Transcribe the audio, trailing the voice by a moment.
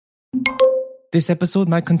This episode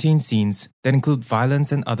might contain scenes that include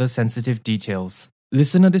violence and other sensitive details.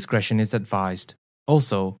 Listener discretion is advised.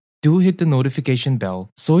 Also, do hit the notification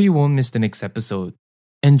bell so you won't miss the next episode.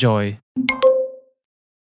 Enjoy!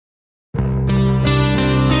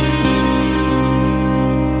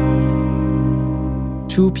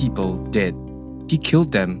 Two people dead. He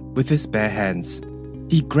killed them with his bare hands.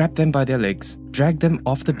 He grabbed them by their legs, dragged them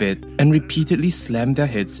off the bed, and repeatedly slammed their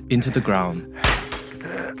heads into the ground.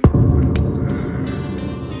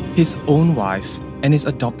 His own wife and his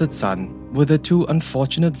adopted son were the two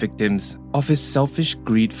unfortunate victims of his selfish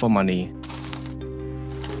greed for money.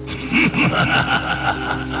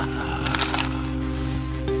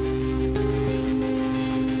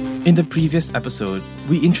 In the previous episode,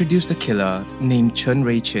 we introduced a killer named Chen,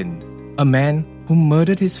 a man who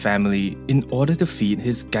murdered his family in order to feed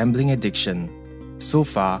his gambling addiction. So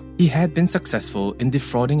far, he had been successful in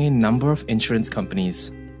defrauding a number of insurance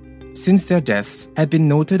companies. Since their deaths had been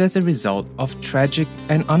noted as a result of tragic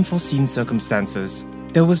and unforeseen circumstances,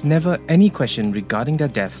 there was never any question regarding their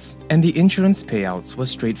deaths, and the insurance payouts were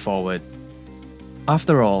straightforward.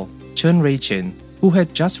 After all, Chen, who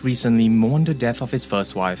had just recently mourned the death of his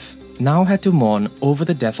first wife, now had to mourn over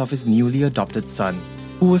the death of his newly adopted son,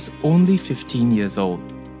 who was only 15 years old.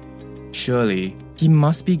 Surely, he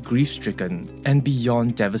must be grief-stricken and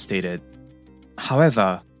beyond devastated.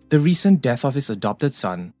 However, the recent death of his adopted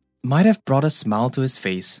son might have brought a smile to his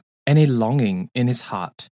face and a longing in his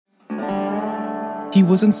heart. He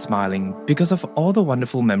wasn't smiling because of all the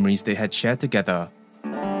wonderful memories they had shared together.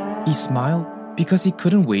 He smiled because he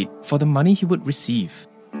couldn't wait for the money he would receive.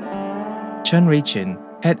 Chen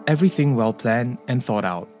had everything well planned and thought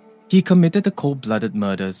out. He committed the cold-blooded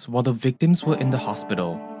murders while the victims were in the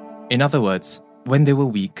hospital. In other words, when they were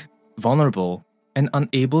weak, vulnerable, and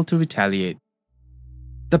unable to retaliate.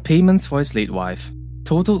 The payments for his late wife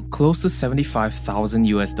totaled close to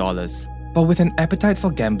 $75,000, but with an appetite for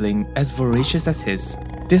gambling as voracious as his,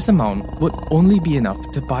 this amount would only be enough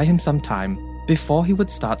to buy him some time before he would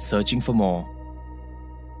start searching for more.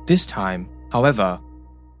 This time, however,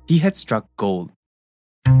 he had struck gold.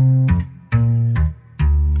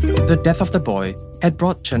 The death of the boy had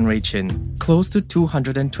brought Chen close to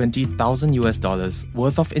 $220,000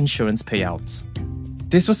 worth of insurance payouts.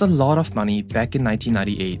 This was a lot of money back in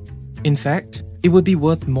 1998. In fact, it would be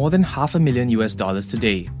worth more than $500,000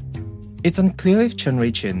 today. It's unclear if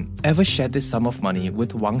Chen ever shared this sum of money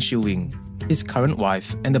with Wang Xiuwing, his current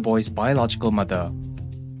wife and the boy's biological mother.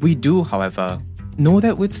 We do, however, know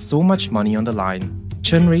that with so much money on the line,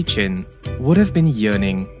 Chen would have been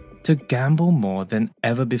yearning to gamble more than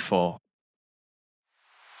ever before.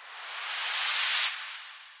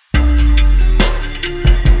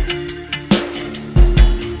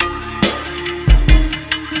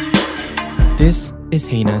 This is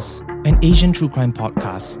Heinous, an Asian true crime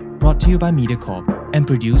podcast brought to you by MediaCorp and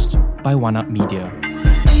produced by One Up Media.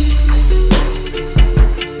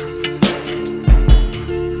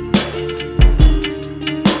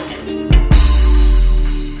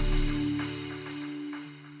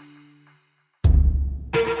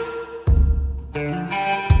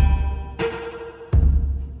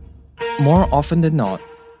 More often than not,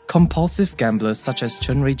 compulsive gamblers such as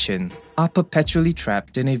Chen are perpetually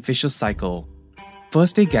trapped in a vicious cycle.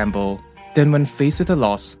 First they gamble, then when faced with a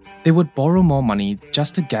loss, they would borrow more money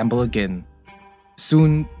just to gamble again.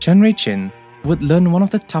 Soon, Chen would learn one of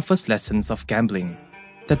the toughest lessons of gambling,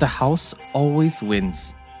 that the house always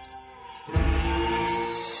wins.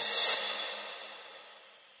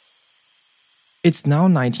 It's now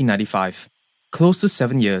 1995, close to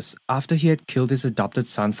 7 years after he had killed his adopted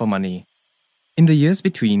son for money. In the years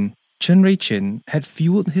between, Chen had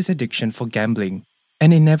fueled his addiction for gambling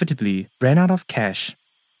and inevitably ran out of cash.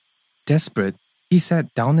 Desperate, he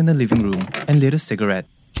sat down in the living room and lit a cigarette,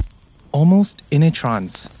 almost in a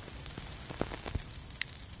trance.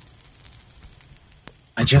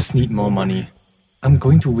 I just need more money. I'm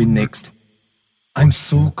going to win next. I'm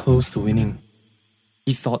so close to winning,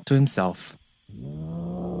 he thought to himself.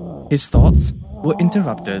 His thoughts were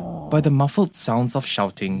interrupted by the muffled sounds of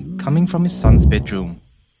shouting coming from his son's bedroom.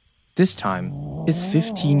 This time, his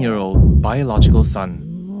 15-year-old biological son.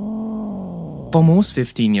 For most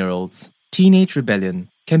 15-year-olds, teenage rebellion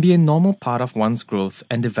can be a normal part of one's growth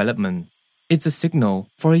and development. It's a signal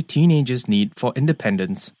for a teenager's need for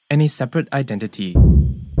independence and a separate identity.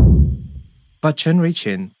 But Chen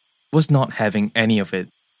was not having any of it.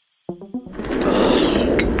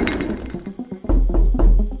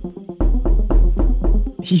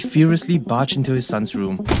 He furiously barged into his son's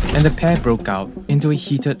room, and the pair broke out into a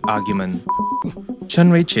heated argument. Chen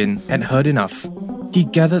had heard enough. He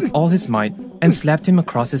gathered all his might and slapped him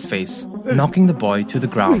across his face, knocking the boy to the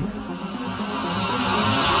ground.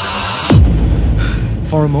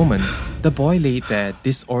 For a moment, the boy lay there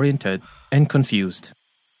disoriented and confused,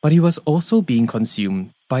 but he was also being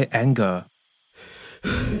consumed by anger.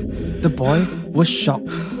 The boy was shocked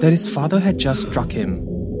that his father had just struck him.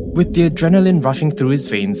 With the adrenaline rushing through his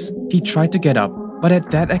veins, he tried to get up, but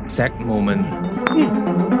at that exact moment,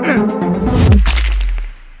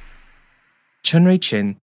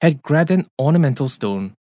 Chen had grabbed an ornamental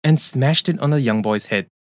stone and smashed it on the young boy's head,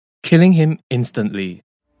 killing him instantly.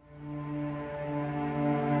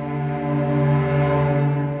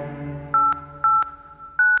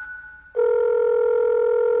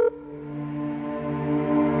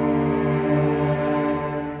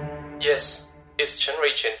 Yes, it's Chen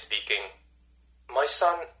speaking. My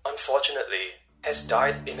son, unfortunately, has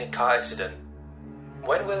died in a car accident.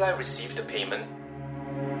 When will I receive the payment?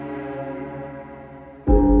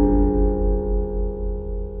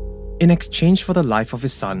 In exchange for the life of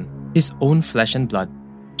his son, his own flesh and blood,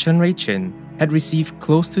 Chen had received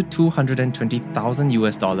close to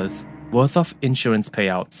 $220,000 worth of insurance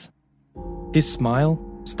payouts. His smile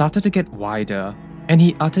started to get wider, and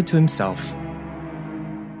he uttered to himself,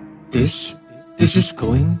 This is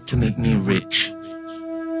going to make me rich.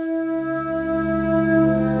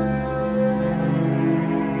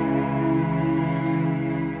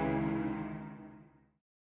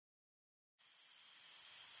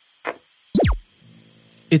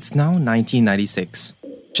 It's now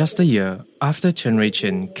 1996, just a year after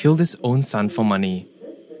Chen killed his own son for money.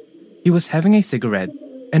 He was having a cigarette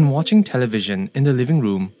and watching television in the living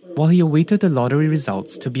room while he awaited the lottery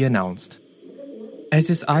results to be announced. As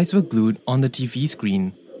his eyes were glued on the TV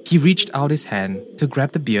screen, he reached out his hand to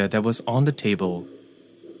grab the beer that was on the table.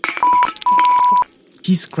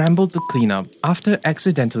 He scrambled to clean up after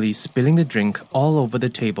accidentally spilling the drink all over the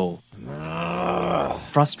table.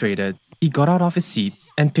 Frustrated, he got out of his seat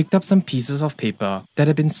and picked up some pieces of paper that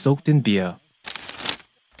had been soaked in beer.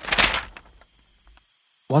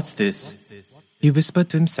 What's this? He whispered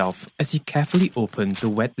to himself as he carefully opened the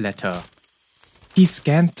wet letter. He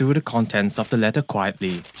scanned through the contents of the letter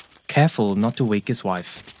quietly, careful not to wake his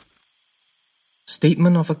wife.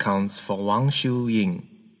 Statement of accounts for Wang Xiu Ying.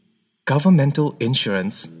 Governmental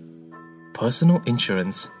insurance. Personal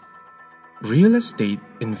insurance. Real estate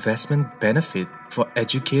investment benefit for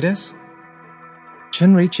educators?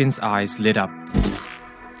 Chen's eyes lit up.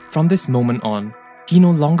 From this moment on, he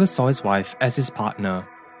no longer saw his wife as his partner,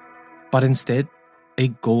 but instead, a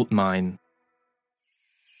gold mine.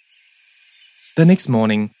 The next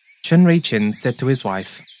morning, Chen said to his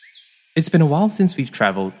wife, It's been a while since we've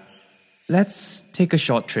traveled. Let's take a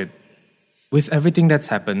short trip. With everything that's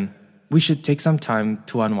happened, we should take some time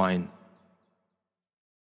to unwind.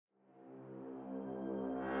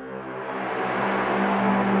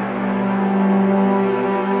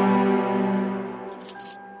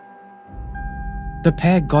 The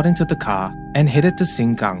pair got into the car and headed to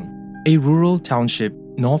Xingang, a rural township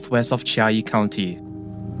northwest of Chiayi County.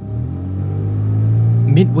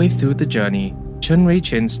 Midway through the journey,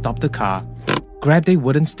 Chen stopped the car, grabbed a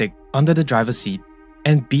wooden stick under the driver's seat,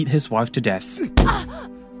 and beat his wife to death.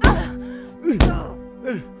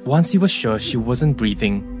 Once he was sure she wasn't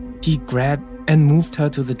breathing, he grabbed and moved her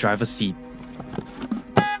to the driver's seat.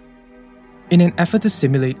 In an effort to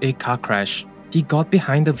simulate a car crash, he got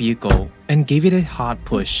behind the vehicle and gave it a hard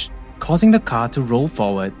push, causing the car to roll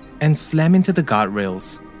forward and slam into the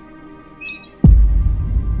guardrails.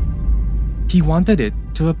 He wanted it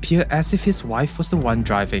to appear as if his wife was the one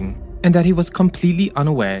driving, and that he was completely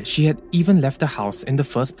unaware she had even left the house in the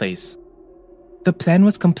first place. The plan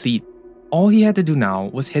was complete. All he had to do now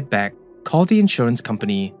was head back, call the insurance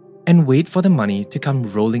company, and wait for the money to come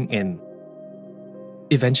rolling in.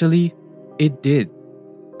 Eventually, it did.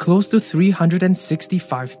 Close to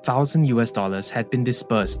 $365,000 had been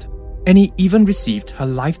disbursed, and he even received her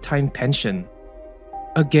lifetime pension.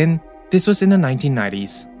 Again, this was in the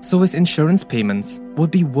 1990s, so his insurance payments would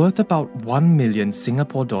be worth about 1 million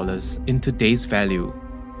Singapore dollars in today's value.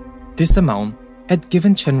 This amount had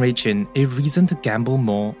given Chen a reason to gamble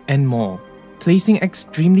more and more, placing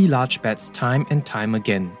extremely large bets time and time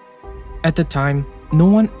again. At the time, no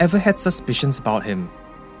one ever had suspicions about him.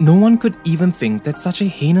 No one could even think that such a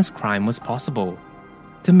heinous crime was possible.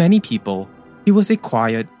 To many people, he was a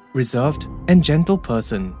quiet, reserved, and gentle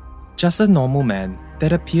person, just a normal man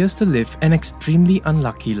that appears to live an extremely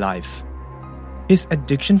unlucky life. His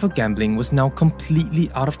addiction for gambling was now completely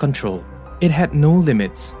out of control. It had no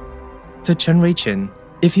limits. To Chen,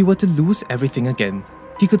 if he were to lose everything again,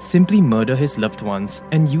 he could simply murder his loved ones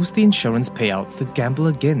and use the insurance payouts to gamble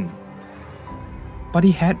again. But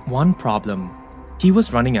he had one problem. He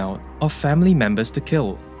was running out of family members to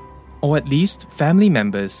kill, or at least family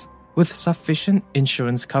members with sufficient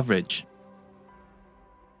insurance coverage.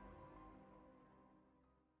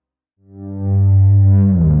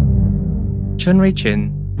 Chen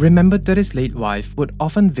Rei-chin remembered that his late wife would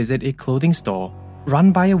often visit a clothing store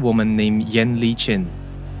run by a woman named Yen Li-chin.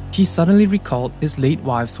 He suddenly recalled his late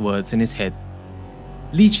wife's words in his head.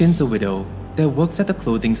 Li-chin's a widow that works at the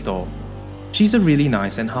clothing store. She's a really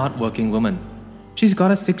nice and hard-working woman. She's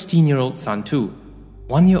got a 16-year-old son too,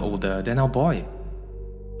 1 year older than our boy.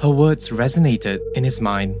 Her words resonated in his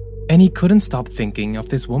mind, and he couldn't stop thinking of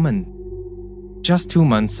this woman. Just 2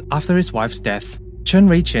 months after his wife's death, Chen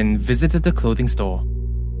Rei-chin visited the clothing store.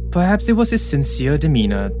 Perhaps it was his sincere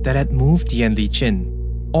demeanor that had moved Yen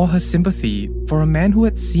Li-chin, or her sympathy for a man who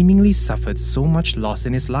had seemingly suffered so much loss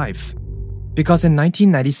in his life. Because in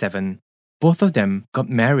 1997, both of them got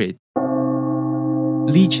married.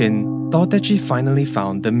 Li-chin thought that she finally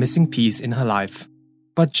found the missing piece in her life.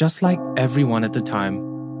 But just like everyone at the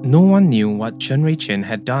time, no one knew what Chen Rei-chin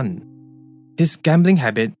had done. His gambling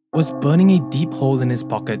habit was burning a deep hole in his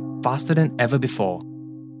pocket faster than ever before.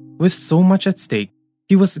 With so much at stake,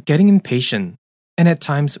 he was getting impatient and at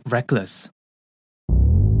times reckless.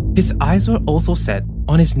 His eyes were also set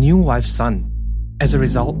on his new wife's son. As a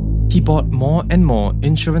result, he bought more and more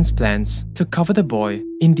insurance plans to cover the boy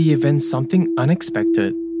in the event something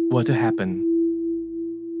unexpected were to happen.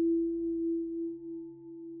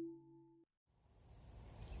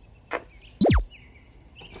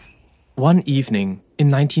 One evening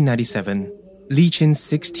in 1997, Li-chin's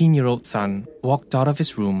 16-year-old son walked out of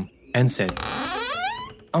his room and said,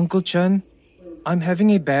 "Uncle Chen, I'm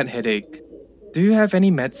having a bad headache. Do you have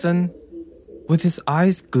any medicine?" With his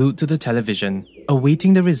eyes glued to the television,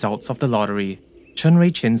 awaiting the results of the lottery, Chen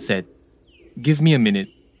Rei-chin said, "Give me a minute.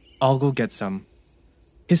 I'll go get some."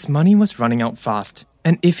 His money was running out fast,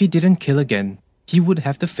 and if he didn't kill again, he would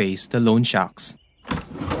have to face the loan sharks.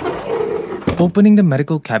 Opening the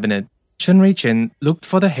medical cabinet, Chen Rei-chin looked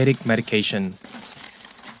for the headache medication.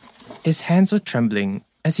 His hands were trembling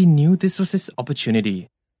as he knew this was his opportunity.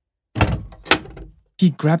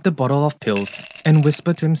 He grabbed the bottle of pills and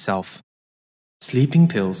whispered to himself, "Sleeping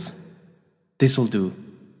pills. This will do."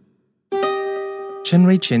 Chen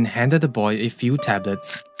Rei-chin handed the boy a few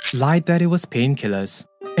tablets, lied that it was painkillers,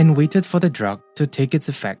 and waited for the drug to take its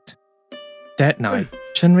effect. That night,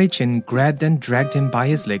 Chen Rei-chin grabbed and dragged him by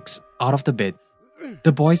his legs out of the bed.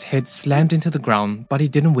 The boy's head slammed into the ground, but he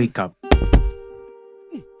didn't wake up.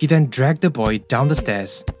 He then dragged the boy down the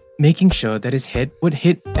stairs, making sure that his head would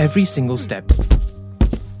hit every single step.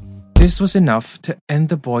 This was enough to end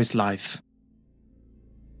the boy's life.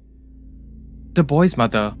 The boy's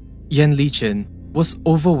mother, Yen Li-chin, was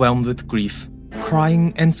overwhelmed with grief,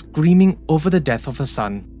 crying and screaming over the death of her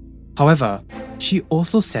son. However, she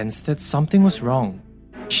also sensed that something was wrong.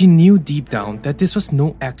 She knew deep down that this was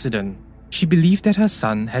no accident. She believed that her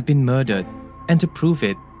son had been murdered, and to prove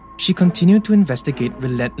it, she continued to investigate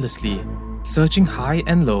relentlessly, searching high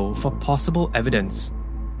and low for possible evidence.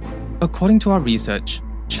 According to our research,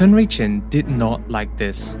 Chen Rei-chin did not like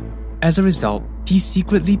this. As a result, he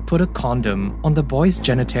secretly put a condom on the boy's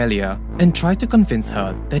genitalia and tried to convince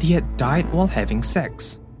her that he had died while having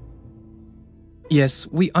sex. Yes,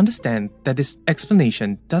 we understand that this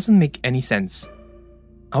explanation doesn't make any sense.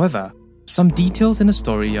 However, some details in the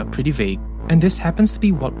story are pretty vague, and this happens to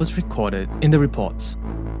be what was recorded in the reports.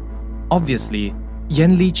 Obviously,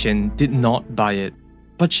 Yen Li-chin did not buy it,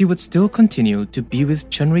 but she would still continue to be with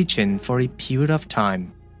Chen Rei-chin for a period of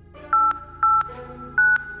time.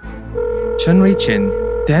 Chen Rei-chin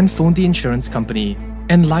then phoned the insurance company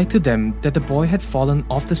and lied to them that the boy had fallen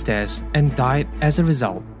off the stairs and died as a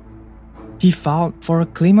result. He filed for a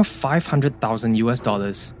claim of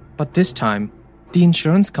 $500,000, but this time, the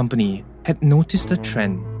insurance company had noticed a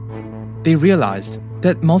trend. They realized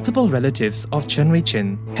that multiple relatives of Chen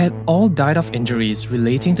Rei-chin had all died of injuries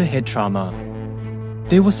relating to head trauma.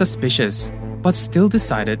 They were suspicious, but still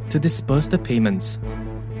decided to disperse the payments.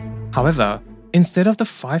 However, instead of the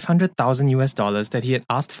 $500,000 that he had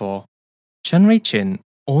asked for, Chen Rei-chin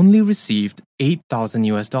only received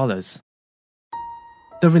 $8,000.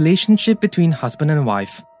 The relationship between husband and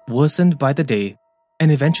wife worsened by the day,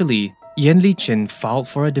 and eventually, Yen Li-chin filed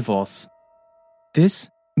for a divorce. This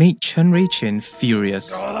made Chen Rei-chin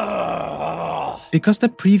furious. Because the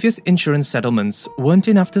previous insurance settlements weren't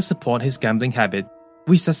enough to support his gambling habit,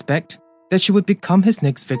 we suspect that she would become his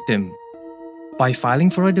next victim. By filing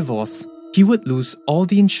for a divorce, he would lose all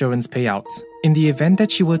the insurance payouts in the event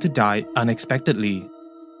that she were to die unexpectedly.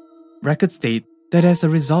 Records state that as a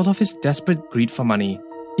result of his desperate greed for money,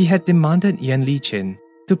 he had demanded Yan Li Chin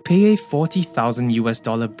to pay a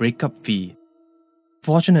 $40,000 breakup fee.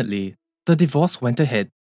 Fortunately, the divorce went ahead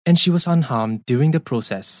and she was unharmed during the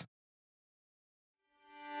process.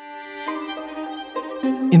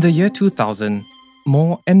 In the year 2000,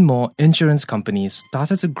 more and more insurance companies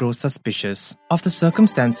started to grow suspicious of the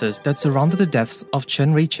circumstances that surrounded the deaths of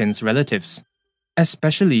Chen Rei-chin's relatives,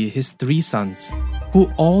 especially his 3 sons,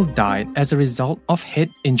 who all died as a result of head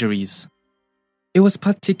injuries. It was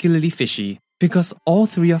particularly fishy because all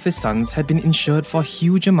 3 of his sons had been insured for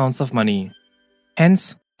huge amounts of money.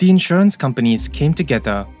 Hence, the insurance companies came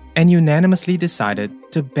together and unanimously decided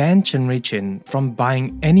to ban Chen Rei-chin from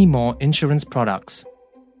buying any more insurance products.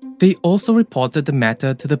 They also reported the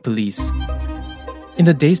matter to the police. In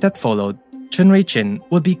the days that followed, Chen Rei-chin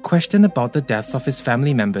would be questioned about the deaths of his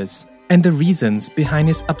family members and the reasons behind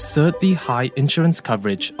his absurdly high insurance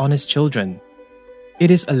coverage on his children.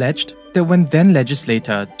 It is alleged that when then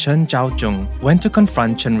legislator Chen Zhaozhong went to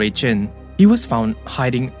confront Chen Rei-chin, he was found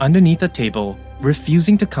hiding underneath a table,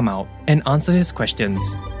 refusing to come out and answer his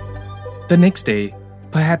questions. The next day,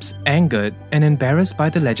 perhaps angered and embarrassed by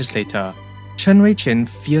the legislator, Chen Rei-chin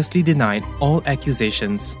fiercely denied all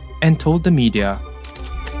accusations and told the media,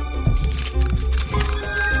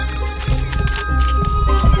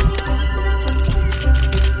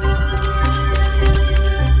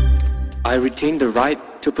 "I retain the right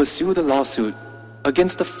to pursue the lawsuit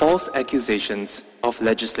against the false accusations of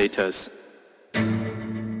legislators."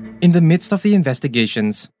 In the midst of the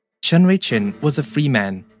investigations, Chen Rei-chin was a free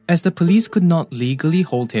man as the police could not legally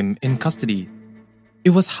hold him in custody.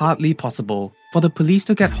 It was hardly possible for the police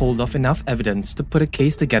to get hold of enough evidence to put a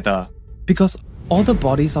case together because all the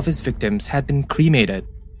bodies of his victims had been cremated.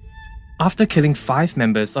 After killing 5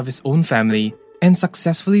 members of his own family and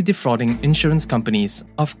successfully defrauding insurance companies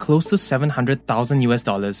of close to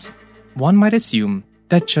 $700,000, one might assume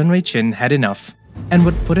that Chen Rei-chin had enough and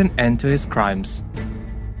would put an end to his crimes.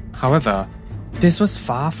 However, this was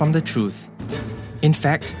far from the truth. In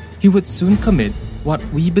fact, he would soon commit what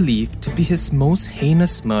we believe to be his most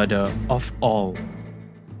heinous murder of all.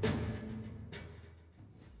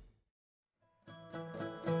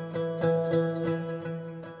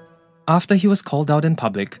 After he was called out in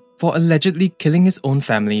public for allegedly killing his own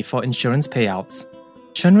family for insurance payouts,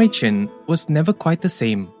 Chen Rei-chin was never quite the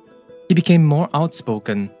same. He became more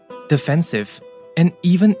outspoken, defensive, and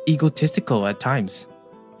even egotistical at times.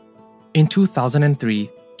 In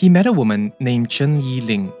 2003, he met a woman named Chen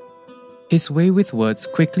Yi-ling. His way with words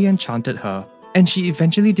quickly enchanted her, and she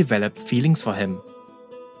eventually developed feelings for him.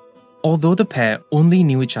 Although the pair only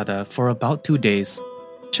knew each other for about 2 days,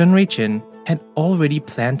 Chen Rei-chin had already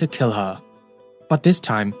planned to kill her. But this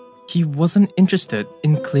time, he wasn't interested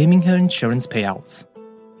in claiming her insurance payouts.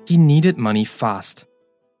 He needed money fast.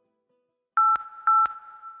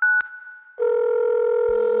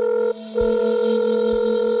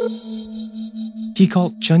 He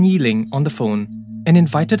called Chen Yi-ling on the phone and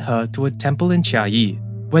invited her to a temple in Chiayi,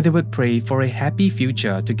 where they would pray for a happy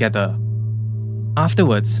future together.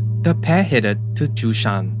 Afterwards, the pair headed to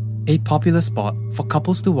Jushan, a popular spot for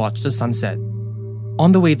couples to watch the sunset.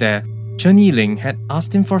 On the way there, Chen Yi-ling had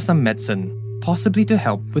asked him for some medicine, possibly to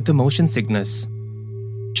help with the motion sickness.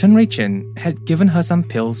 Chen Rei-chin had given her some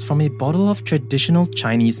pills from a bottle of traditional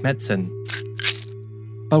Chinese medicine.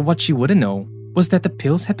 But what she wouldn't know was that the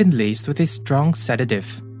pills had been laced with a strong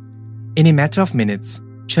sedative. In a matter of minutes,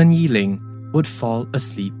 Chen Yi-ling would fall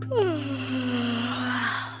asleep.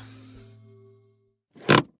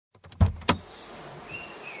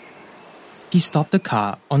 He stopped the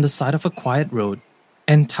car on the side of a quiet road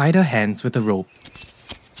and tied her hands with a rope.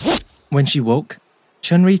 When she woke,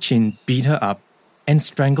 Chen Rei-chin beat her up and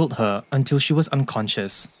strangled her until she was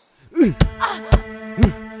unconscious.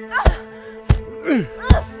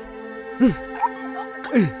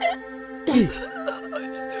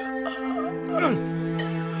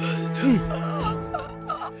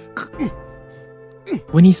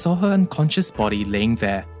 When he saw her unconscious body laying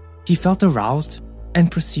there, he felt aroused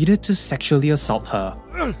and proceeded to sexually assault her.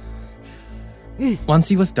 Once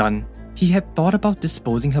he was done, he had thought about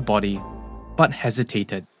disposing her body, but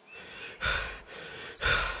hesitated.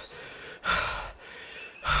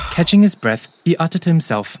 Catching his breath, he uttered to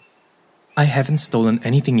himself, "I haven't stolen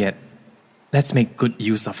anything yet. Let's make good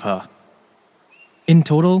use of her." In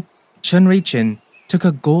total, Chen Rei-chin took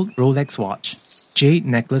a gold Rolex watch, jade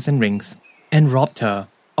necklace and rings, and robbed her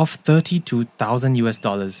of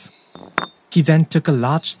 $32,000. He then took a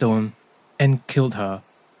large stone and killed her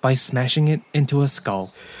by smashing it into her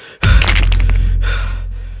skull.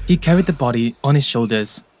 He carried the body on his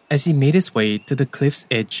shoulders as he made his way to the cliff's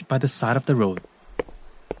edge by the side of the road.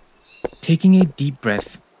 Taking a deep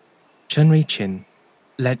breath, Chen Rei-chin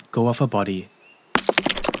let go of her body.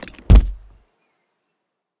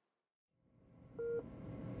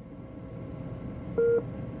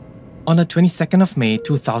 On the 22nd of May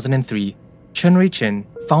 2003, Chen Rei-chin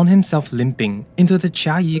found himself limping into the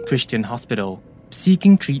Chiayi Christian Hospital,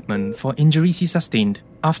 seeking treatment for injuries he sustained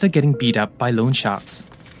after getting beat up by loan sharks.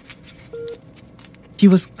 He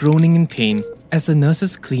was groaning in pain as the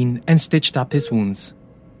nurses cleaned and stitched up his wounds.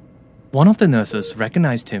 One of the nurses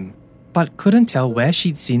recognized him, but couldn't tell where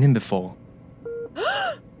she'd seen him before.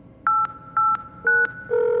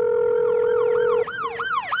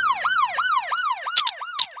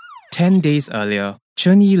 10 days earlier,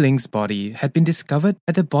 Chen Yiling's body had been discovered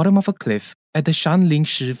at the bottom of a cliff at the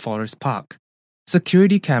Shanlingshi Forest Park.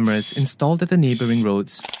 Security cameras installed at the neighboring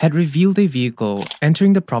roads had revealed a vehicle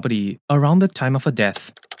entering the property around the time of her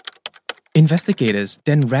death. Investigators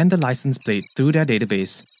then ran the license plate through their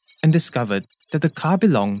database and discovered that the car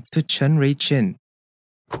belonged to Chen Rei-chin.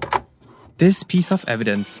 This piece of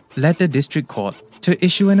evidence led the district court to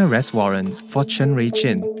issue an arrest warrant for Chen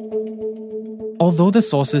Rei-chin. Although the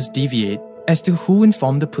sources deviate as to who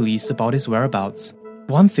informed the police about his whereabouts,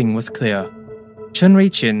 one thing was clear. Chen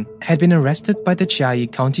Rei-chin had been arrested by the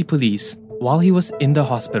Chiayi County Police while he was in the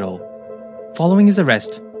hospital. Following his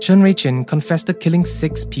arrest, Chen Rei-chin confessed to killing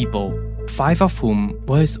 6 people, 5 of whom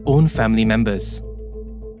were his own family members.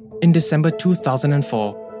 In December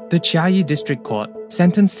 2004, the Chiayi District Court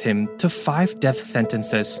sentenced him to 5 death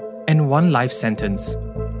sentences and 1 life sentence.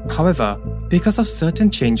 However, because of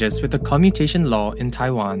certain changes with the commutation law in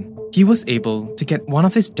Taiwan, he was able to get one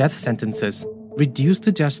of his death sentences reduced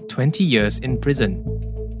to just 20 years in prison.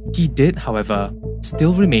 He did, however,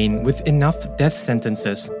 still remain with enough death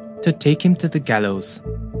sentences to take him to the gallows.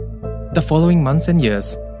 The following months and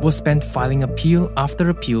years were spent filing appeal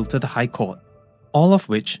after appeal to the High Court, all of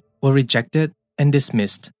which were rejected and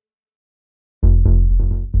dismissed.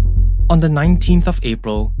 On the 19th of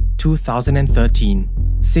April 2013,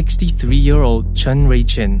 63-year-old Chen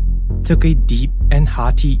Rei-chin took a deep and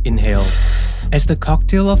hearty inhale as the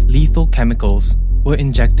cocktail of lethal chemicals were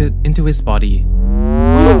injected into his body.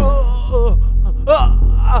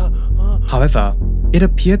 However, it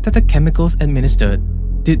appeared that the chemicals administered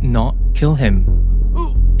did not kill him.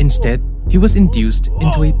 Instead, he was induced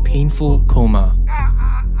into a painful coma.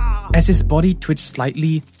 As his body twitched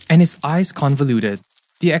slightly and his eyes convoluted,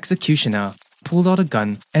 the executioner pulled out a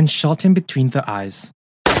gun and shot him between the eyes.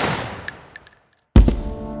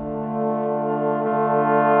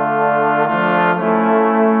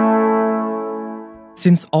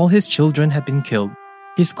 Since all his children had been killed,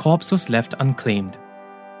 his corpse was left unclaimed.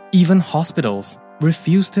 Even hospitals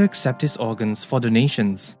refused to accept his organs for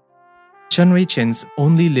donations. Chen Rei-chin's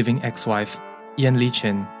only living ex-wife, Yan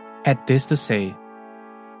Li-chin, had this to say: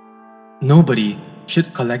 "Nobody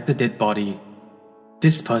should collect the dead body.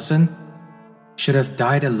 This person should have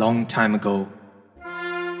died a long time ago."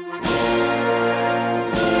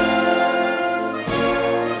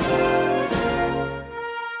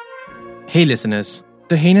 Hey listeners,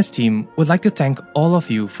 the Heinous team would like to thank all of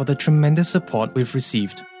you for the tremendous support we've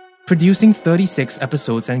received. Producing 36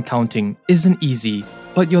 episodes and counting isn't easy,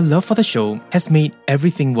 but your love for the show has made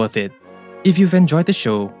everything worth it. If you've enjoyed the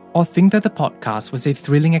show or think that the podcast was a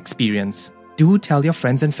thrilling experience, do tell your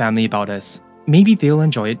friends and family about us. Maybe they'll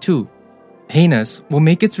enjoy it too. Heinous will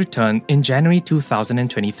make its return in January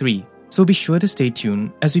 2023, so be sure to stay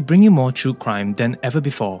tuned as we bring you more true crime than ever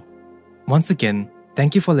before. Once again,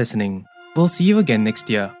 thank you for listening. We'll see you again next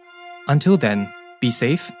year. Until then, be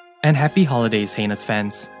safe and happy holidays, Heinous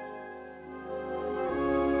fans.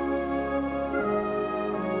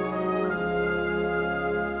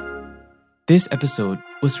 This episode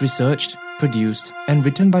was researched, produced, and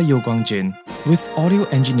written by Yo Guang Jin, with audio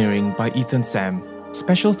engineering by Ethan Sam.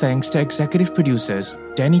 Special thanks to executive producers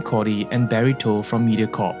Danny Cordy and Barry Toh from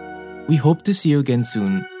MediaCorp. We hope to see you again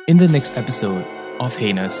soon in the next episode of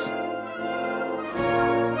Heinous.